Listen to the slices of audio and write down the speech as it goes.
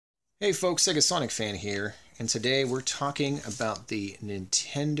Hey folks, Sega Sonic fan here, and today we're talking about the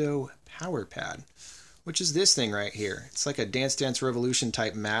Nintendo PowerPad, which is this thing right here. It's like a Dance Dance Revolution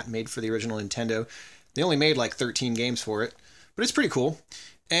type mat made for the original Nintendo. They only made like 13 games for it, but it's pretty cool.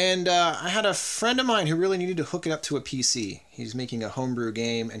 And I had a friend of mine who really needed to hook it up to a PC. He's making a homebrew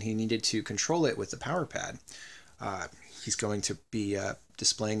game and he needed to control it with the PowerPad. He's going to be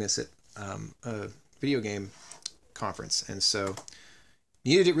displaying this at a video game conference, and so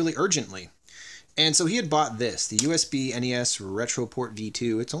needed it really urgently. And so he had bought this, the USB NES RetroPort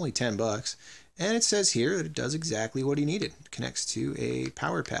V2. It's only 10 bucks. And it says here that it does exactly what he needed. It connects to a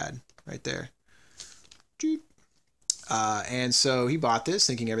PowerPad right there. And so he bought this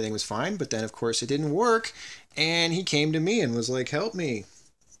thinking everything was fine, but then of course it didn't work. And he came to me and was like, help me.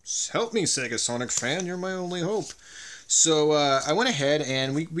 Help me, Sega Sonic fan, you're my only hope. So I went ahead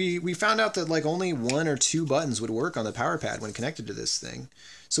and we found out that like only 1 or 2 buttons would work on the PowerPad when connected to this thing.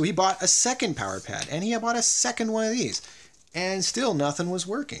 So he bought a second PowerPad and he bought a second one of these, and still nothing was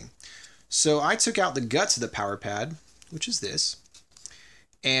working. So I took out the guts of the PowerPad, which is this,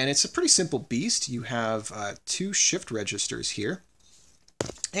 and it's a pretty simple beast. You have 2 shift registers here,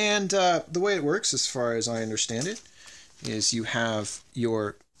 and the way it works, as far as I understand it, is you have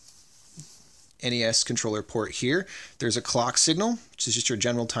your NES controller port here. There's a clock signal, which is just your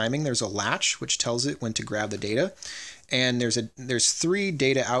general timing. There's a latch, which tells it when to grab the data. And there's 3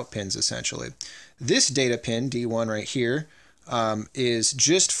 data out pins, essentially. This data pin, D1 right here, is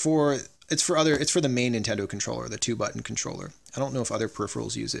just for, it's for the main Nintendo controller, the 2-button controller. I don't know if other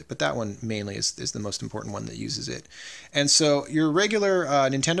peripherals use it, but that one mainly is the most important one that uses it. And so your regular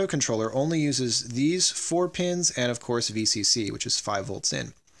Nintendo controller only uses these 4 pins and, of course, VCC, which is 5 volts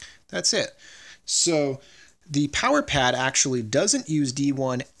in. That's it. So the PowerPad actually doesn't use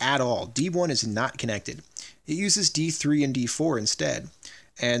D1 at all. D1 is not connected. It uses D3 and D4 instead.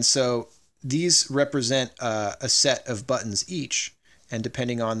 And so these represent a set of buttons each. And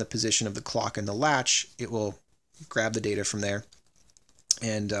depending on the position of the clock and the latch, it will grab the data from there.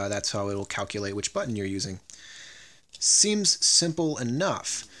 And that's how it will calculate which button you're using. Seems simple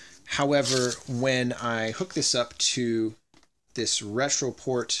enough. However, when I hook this up to this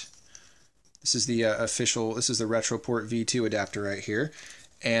RetroPort, this is the this is the RetroPort V2 adapter right here.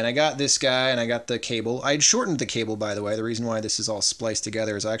 And I got this guy and I got the cable. I'd shortened the cable, by the way. The reason why this is all spliced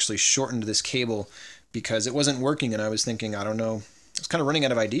together is I actually shortened this cable because it wasn't working, and I was thinking, I don't know, I was kind of running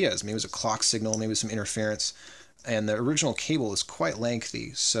out of ideas. Maybe it was a clock signal, maybe some interference. And the original cable is quite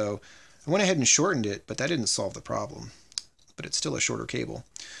lengthy, so I went ahead and shortened it, but that didn't solve the problem. But it's still a shorter cable.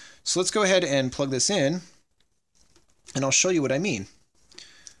 So let's go ahead and plug this in, and I'll show you what I mean.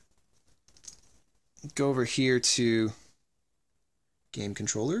 Go over here to game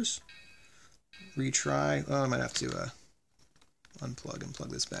controllers, retry. Oh, I might have to unplug and plug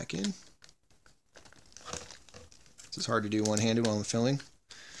this back in. This is hard to do one-handed while I'm filming.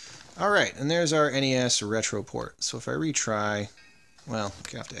 Alright, and there's our NES RetroPort. So if I retry, well,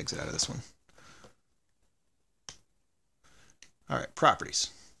 I have to exit out of this one. Alright,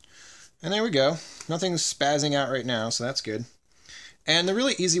 properties. And there we go. Nothing's spazzing out right now, so that's good. And the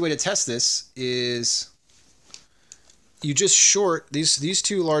really easy way to test this is you just short, these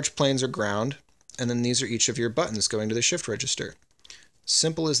 2 large planes are ground, and then these are each of your buttons going to the shift register.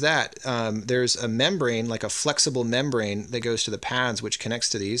 Simple as that. There's a membrane, like a flexible membrane that goes to the pads, which connects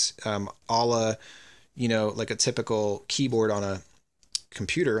to these, a la, you know, like a typical keyboard on a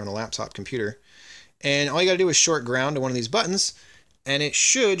computer, on a laptop computer. And all you got to do is short ground to one of these buttons, and it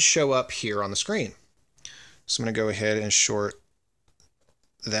should show up here on the screen. So I'm going to go ahead and short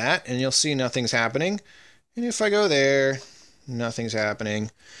that, and you'll see nothing's happening. And if I go there, nothing's happening.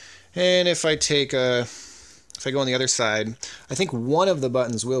 And if I take if I go on the other side, I think one of the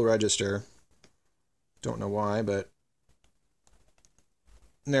buttons will register. Don't know why, but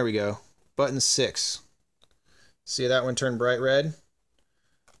there we go. Button 6. See that one turn bright red?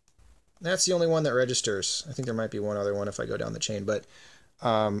 That's the only one that registers. I think there might be one other one if I go down the chain, but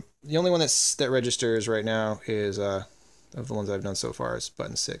the only one that registers right now is of the ones I've done so far is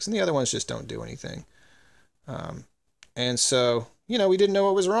button 6, and the other ones just don't do anything. And so, you know, we didn't know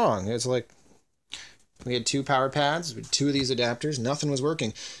what was wrong. It's like we had 2 PowerPads, 2 of these adapters, nothing was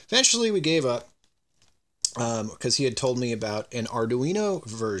working. Eventually we gave up because he had told me about an Arduino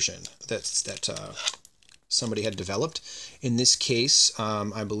version that somebody had developed. In this case,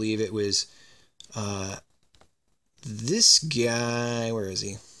 I believe it was this guy, where is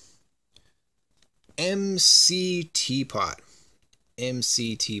he? mcteapot.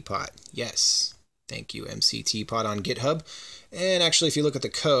 mcteapot. Yes. Thank you, mcteapot on GitHub. And actually, if you look at the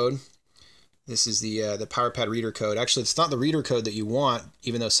code, This is the PowerPad reader code. Actually, it's not the reader code that you want,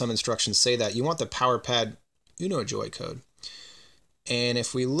 even though some instructions say that. You want the PowerPad Uno Joy code. And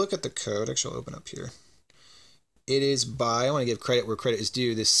if we look at the code, actually I'll open up here. It is by, I want to give credit where credit is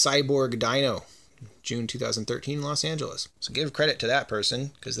due, this Cyborg Dino, June 2013, Los Angeles. So give credit to that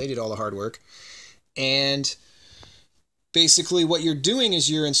person because they did all the hard work. And basically what you're doing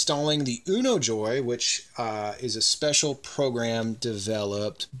is you're installing the Uno Joy, which is a special program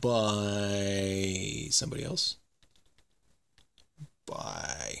developed by somebody else.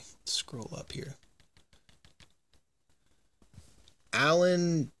 Scroll up here.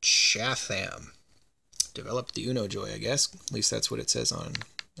 Alan Chatham developed the Uno Joy, I guess. At least that's what it says on,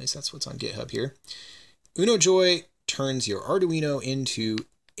 at least that's what's on GitHub here. Uno Joy turns your Arduino into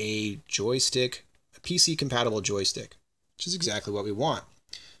a joystick, a PC-compatible joystick, which is exactly what we want.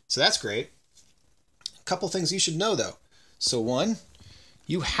 So that's great. A couple things you should know, though. So one,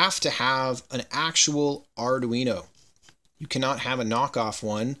 you have to have an actual Arduino. You cannot have a knockoff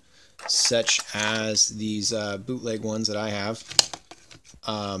one, such as these bootleg ones that I have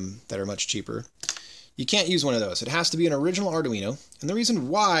that are much cheaper. You can't use one of those. It has to be an original Arduino. And the reason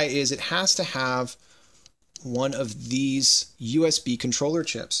why is it has to have one of these USB controller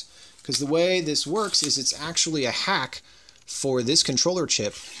chips. Because the way this works is it's actually a hack for this controller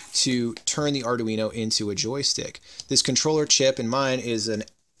chip to turn the Arduino into a joystick. This controller chip in mine is an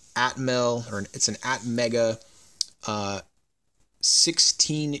Atmel, or it's an Atmega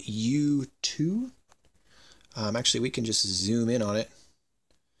 16U2. Actually, we can just zoom in on it.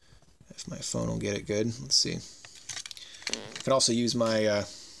 If my phone will get it good. Let's see. I can also use my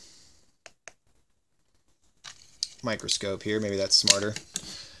microscope here. Maybe that's smarter.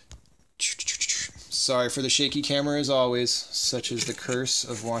 Sorry for the shaky camera as always. Such is the curse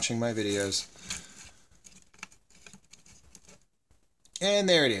of watching my videos. And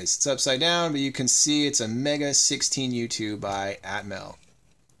there it is. It's upside down, but you can see it's a Mega 16U2 by Atmel.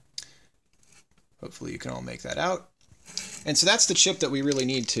 Hopefully you can all make that out. And so that's the chip that we really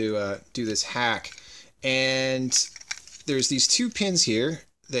need to do this hack. And there's these two pins here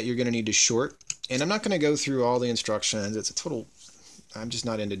that you're going to need to short. And I'm not going to go through all the instructions. It's a total, I'm just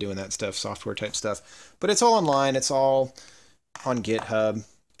not into doing that stuff, software type stuff. But it's all online. It's all on GitHub.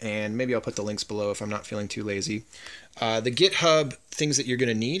 And maybe I'll put the links below if I'm not feeling too lazy. The GitHub things that you're going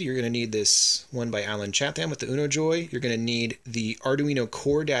to need this one by Alan Chatham with the Uno Joy. You're going to need the Arduino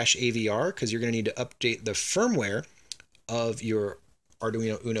Core-AVR because you're going to need to update the firmware of your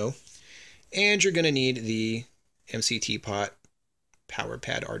Arduino Uno. And you're going to need the mcteapot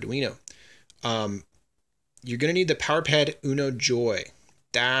PowerPad Arduino. You're going to need the PowerPad Uno Joy.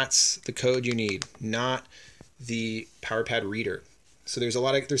 That's the code you need, not the PowerPad Reader. So there's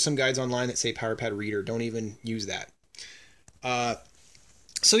some guides online that say PowerPad Reader. Don't even use that.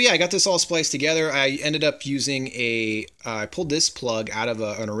 So yeah, I got this all spliced together. I ended up using I pulled this plug out of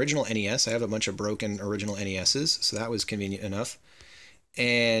an original NES. I have a bunch of broken original NESs, so that was convenient enough.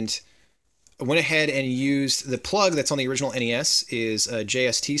 And I went ahead and used the plug that's on the original NES is a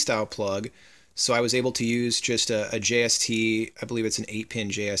JST style plug. So I was able to use just a JST, I believe it's an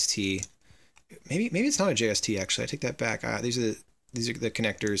 8-pin JST. Maybe it's not a JST actually. I take that back. These are the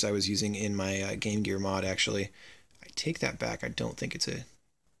connectors I was using in my Game Gear mod actually. I take that back. I don't think it's a,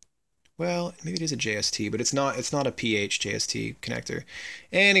 well, maybe it is a JST, but it's not a PH JST connector.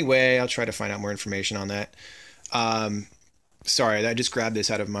 Anyway, I'll try to find out more information on that. Sorry, I just grabbed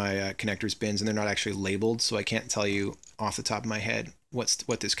this out of my connectors bins and they're not actually labeled, so I can't tell you off the top of my head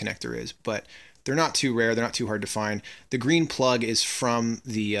what this connector is, but they're not too rare. They're not too hard to find. The green plug is from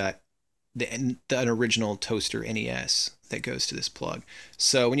the original toaster NES that goes to this plug.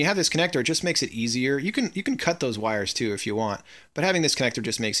 So when you have this connector, it just makes it easier. You can cut those wires too if you want, but having this connector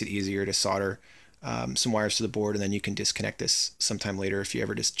just makes it easier to solder some wires to the board, and then you can disconnect this sometime later if you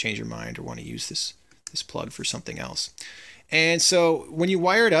ever just change your mind or want to use this plug for something else. And so when you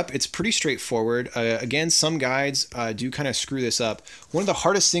wire it up, it's pretty straightforward. Again, some guides do kind of screw this up. One of the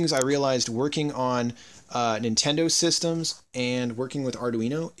hardest things I realized working on Nintendo systems and working with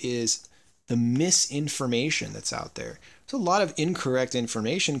Arduino is the misinformation that's out there. There's a lot of incorrect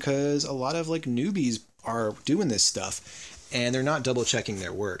information because a lot of like newbies are doing this stuff and they're not double checking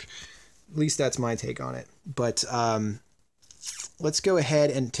their work. At least that's my take on it. But let's go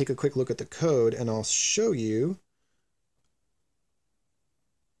ahead and take a quick look at the code and I'll show you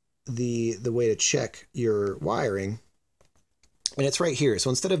the way to check your wiring. And it's right here. So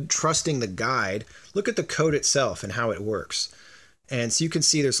instead of trusting the guide, look at the code itself and how it works. And so you can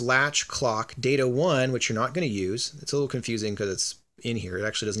see there's latch, clock, data 1, which you're not going to use. It's a little confusing because in here. It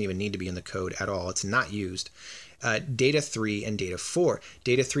actually doesn't even need to be in the code at all. It's not used. Data 3 and data 4.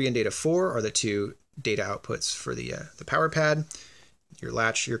 Data 3 and data 4 are the two data outputs for the PowerPad, your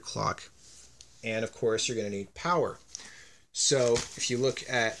latch, your clock, and of course you're going to need power. So if you look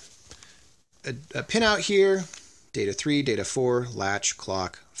at a pinout here, data 3, data 4, latch,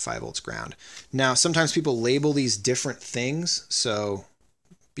 clock, 5 volts ground. Now sometimes people label these different things, so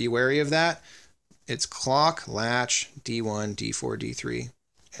be wary of that. It's clock, latch, D1, D4, D3,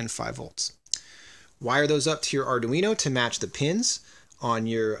 and 5 volts. Wire those up to your Arduino to match the pins on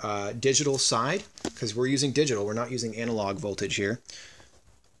your digital side, because we're using digital, we're not using analog voltage here.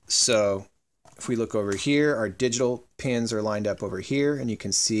 So if we look over here, our digital pins are lined up over here, and you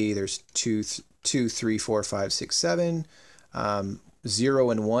can see there's 2, 3, 4, 5, 6, 7. 0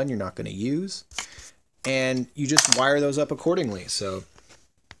 and 1 you're not going to use. And you just wire those up accordingly. So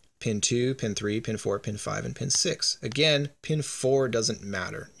pin 2, pin 3, pin 4, pin 5, and pin 6. Again, pin 4 doesn't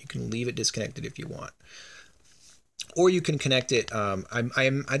matter. You can leave it disconnected if you want. Or you can connect it.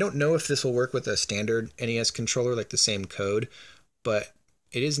 I don't know if this will work with a standard NES controller, like the same code, but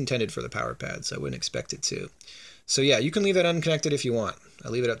it is intended for the PowerPad, so I wouldn't expect it to. So yeah, you can leave that unconnected if you want.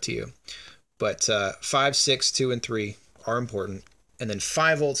 I'll leave it up to you. But 5, 6, 2, and 3 are important. And then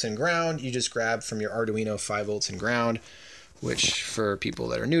 5 volts and ground, you just grab from your Arduino 5 volts and ground, which for people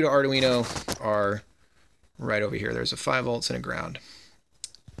that are new to Arduino are right over here. There's a 5 volts and a ground.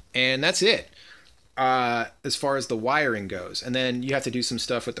 And that's it as far as the wiring goes. And then you have to do some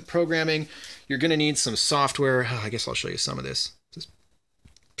stuff with the programming. You're going to need some software. I guess I'll show you some of this. This is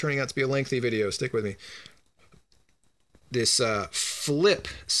turning out to be a lengthy video. Stick with me. This Flip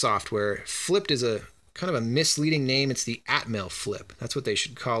software. Flipped is a kind of a misleading name. It's the Atmel Flip. That's what they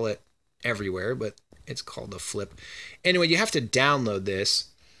should call it everywhere, but it's called the Flip. Anyway, you have to download this,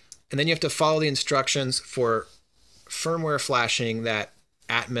 and then you have to follow the instructions for firmware flashing that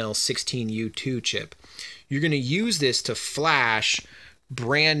Atmel 16U2 chip. You're going to use this to flash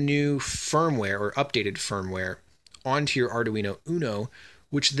brand new firmware or updated firmware onto your Arduino Uno,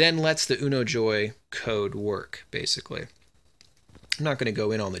 which then lets the UnoJoy code work, basically. I'm not going to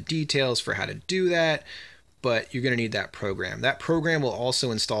go in on the details for how to do that, but you're going to need that program. That program will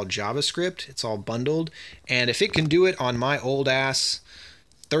also install JavaScript. It's all bundled, and if it can do it on my old ass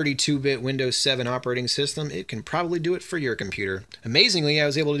 32-bit Windows 7 operating system, it can probably do it for your computer. Amazingly, I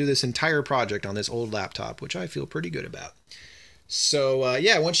was able to do this entire project on this old laptop, which I feel pretty good about. So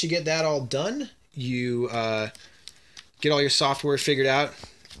yeah, once you get that all done, you get all your software figured out,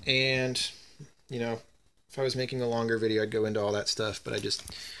 and you know, if I was making a longer video, I'd go into all that stuff, but I just,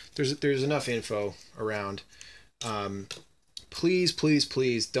 there's enough info around. Please, please,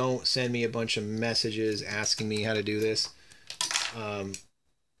 please don't send me a bunch of messages asking me how to do this.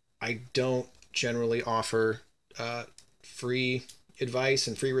 I don't generally offer free advice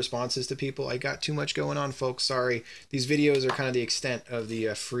and free responses to people. I got too much going on, folks. Sorry. These videos are kind of the extent of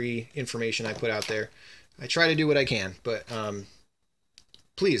the free information I put out there. I try to do what I can, but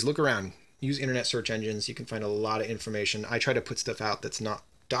please look around. Use internet search engines. You can find a lot of information. I try to put stuff out that's not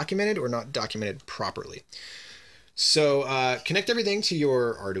documented or not documented properly. So connect everything to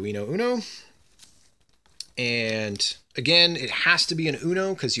your Arduino Uno. And again, it has to be an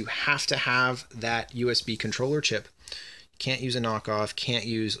Uno because you have to have that USB controller chip. You can't use a knockoff, can't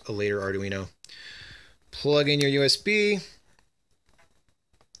use a later Arduino. Plug in your USB.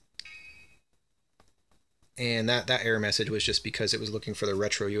 And that error message was just because it was looking for the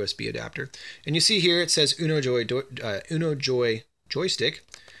retro USB adapter. And you see here it says UnoJoy joystick.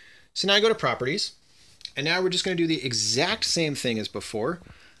 So now I go to properties. And now we're just going to do the exact same thing as before.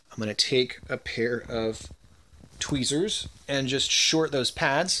 I'm going to take a pair of tweezers and just short those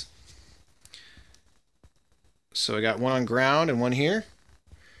pads. So I got one on ground and one here.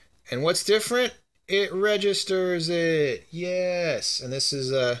 And what's different? It registers it. Yes. And this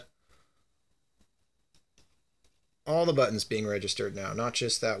is all the buttons being registered now, not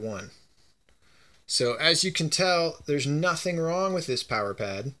just that one. So as you can tell, there's nothing wrong with this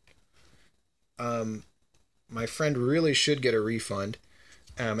PowerPad. My friend really should get a refund.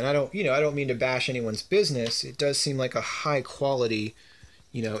 And I don't mean to bash anyone's business. It does seem like a high quality,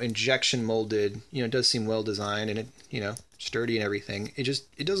 injection molded, it does seem well designed and it, sturdy and everything.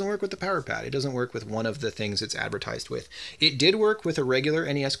 It doesn't work with the PowerPad. It doesn't work with one of the things it's advertised with. It did work with a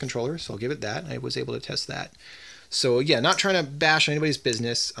regular NES controller, so I'll give it that. I was able to test that. So yeah, not trying to bash anybody's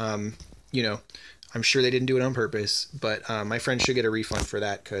business. I'm sure they didn't do it on purpose, but my friend should get a refund for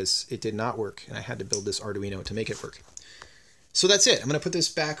that because it did not work, and I had to build this Arduino to make it work. So that's it. I'm going to put this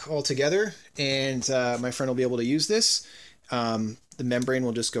back all together, and my friend will be able to use this. The the membrane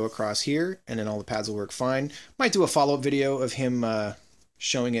will just go across here, and then all the pads will work fine. Might do a follow-up video of him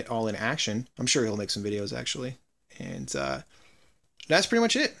showing it all in action. I'm sure he'll make some videos, actually. And that's pretty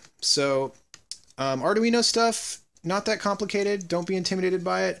much it. So Arduino stuff, not that complicated. Don't be intimidated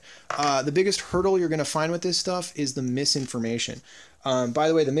by it. The biggest hurdle you're going to find with this stuff is the misinformation. By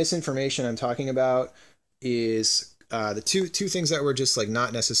the way, the misinformation I'm talking about is the two things that were just like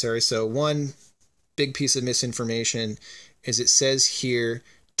not necessary. So one big piece of misinformation is it says here,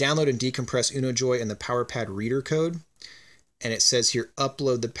 download and decompress UnoJoy and the PowerPad reader code. And it says here,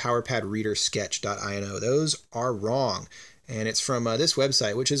 upload the PowerPad reader sketch.ino. Those are wrong. And it's from this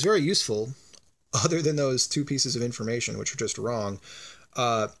website, which is very useful, other than those two pieces of information, which are just wrong.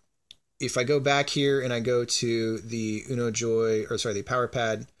 If I go back here and I go to the the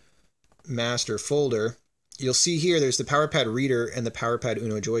PowerPad master folder, you'll see here there's the PowerPad reader and the PowerPad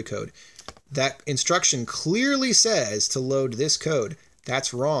UnoJoy code. That instruction clearly says to load this code.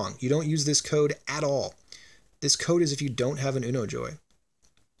 That's wrong. You don't use this code at all. This code is if you don't have an UnoJoy.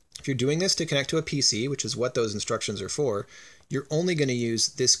 If you're doing this to connect to a PC, which is what those instructions are for, you're only going to use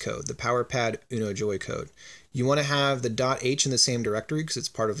this code, the PowerPad UnoJoy code. You want to have the .h in the same directory because it's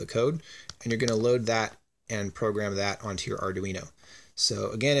part of the code, and you're going to load that and program that onto your Arduino. So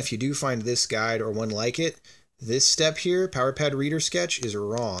again, if you do find this guide or one like it, this step here, PowerPad reader sketch, is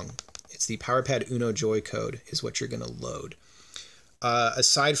wrong. It's the PowerPad UnoJoy code is what you're going to load.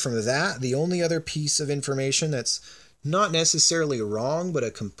 Aside from that, the only other piece of information that's not necessarily wrong, but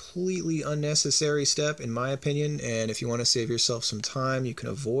a completely unnecessary step, in my opinion, and if you want to save yourself some time you can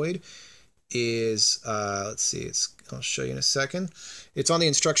avoid, is, let's see, I'll show you in a second. It's on the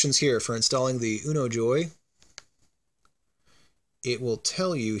instructions here for installing the UnoJoy. It will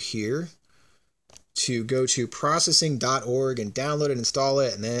tell you here to go to processing.org and download it, install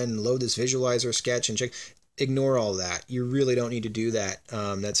it, and then load this visualizer sketch and check. Ignore all that. You really don't need to do that.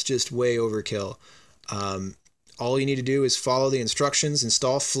 That's just way overkill. All you need to do is follow the instructions,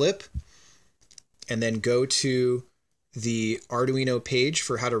 install Flip, and then go to the Arduino page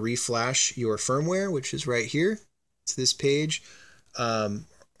for how to reflash your firmware, which is right here. It's this page,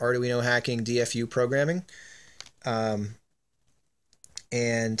 Arduino hacking DFU programming. And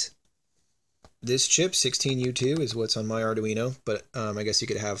this chip, 16U2, is what's on my Arduino, but I guess you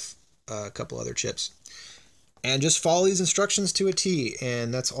could have a couple other chips. And just follow these instructions to a T,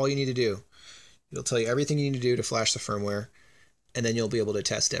 and that's all you need to do. It'll tell you everything you need to do to flash the firmware, and then you'll be able to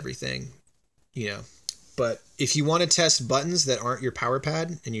test everything, you know. But if you want to test buttons that aren't your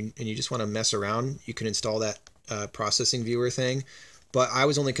PowerPad and you just want to mess around, you can install that processing viewer thing. But I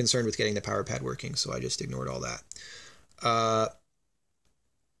was only concerned with getting the PowerPad working, so I just ignored all that.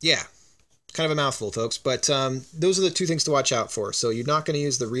 Yeah, kind of a mouthful, folks. But those are the two things to watch out for. So you're not going to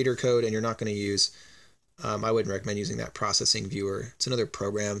use the reader code, and you're not going to use... I wouldn't recommend using that processing viewer. It's another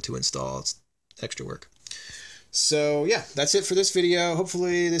program to install. It's extra work. So yeah, that's it for this video.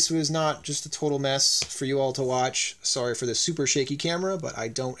 Hopefully this was not just a total mess for you all to watch. Sorry for the super shaky camera, but I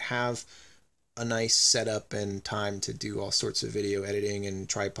don't have a nice setup and time to do all sorts of video editing and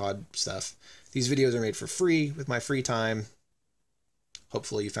tripod stuff. These videos are made for free with my free time.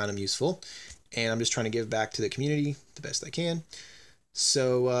 Hopefully you found them useful. And I'm just trying to give back to the community the best I can.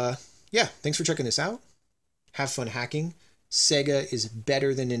 So yeah, thanks for checking this out. Have fun hacking. Sega is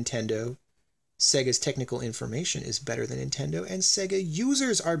better than Nintendo. Sega's technical information is better than Nintendo, and Sega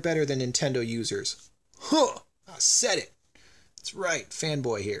users are better than Nintendo users. Huh! I said it. That's right.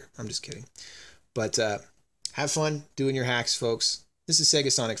 Fanboy here. I'm just kidding. But have fun doing your hacks, folks. This is Sega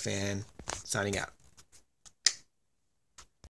Sonic Fan, signing out.